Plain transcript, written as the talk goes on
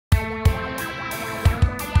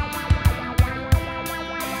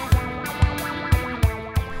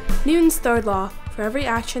Newton's third law: for every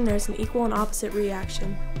action there is an equal and opposite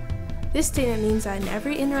reaction. This statement means that in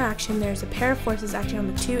every interaction there is a pair of forces acting on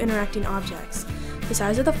the two interacting objects. The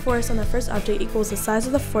size of the force on the first object equals the size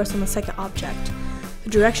of the force on the second object. The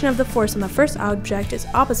direction of the force on the first object is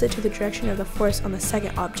opposite to the direction of the force on the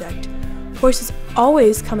second object. Forces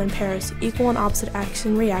always come in pairs, equal and opposite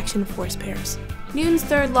action-reaction force pairs. Newton's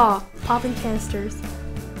third law: popping canisters.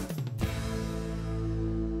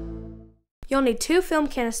 You'll need 2 film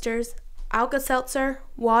canisters, Alka-Seltzer,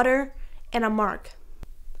 water, and a mark.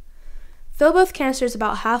 Fill both canisters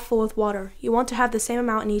about half full with water. You want to have the same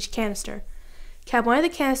amount in each canister. Cap one of the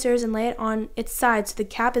canisters and lay it on its side so the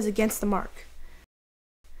cap is against the mark.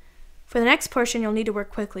 For the next portion, you'll need to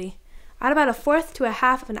work quickly. Add about 1/4 to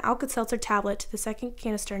 1/2 of an Alka-Seltzer tablet to the second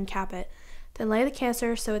canister and cap it. Then lay the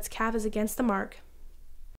canister so its cap is against the mark.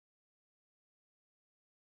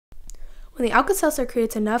 When the Alka-Seltzer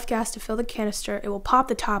creates enough gas to fill the canister, it will pop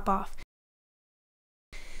the top off.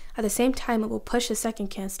 At the same time, it will push the second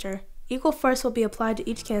canister. Equal force will be applied to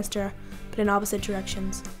each canister, but in opposite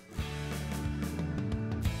directions.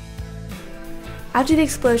 After the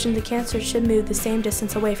explosion, the canisters should move the same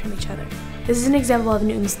distance away from each other. This is an example of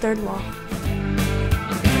Newton's third law.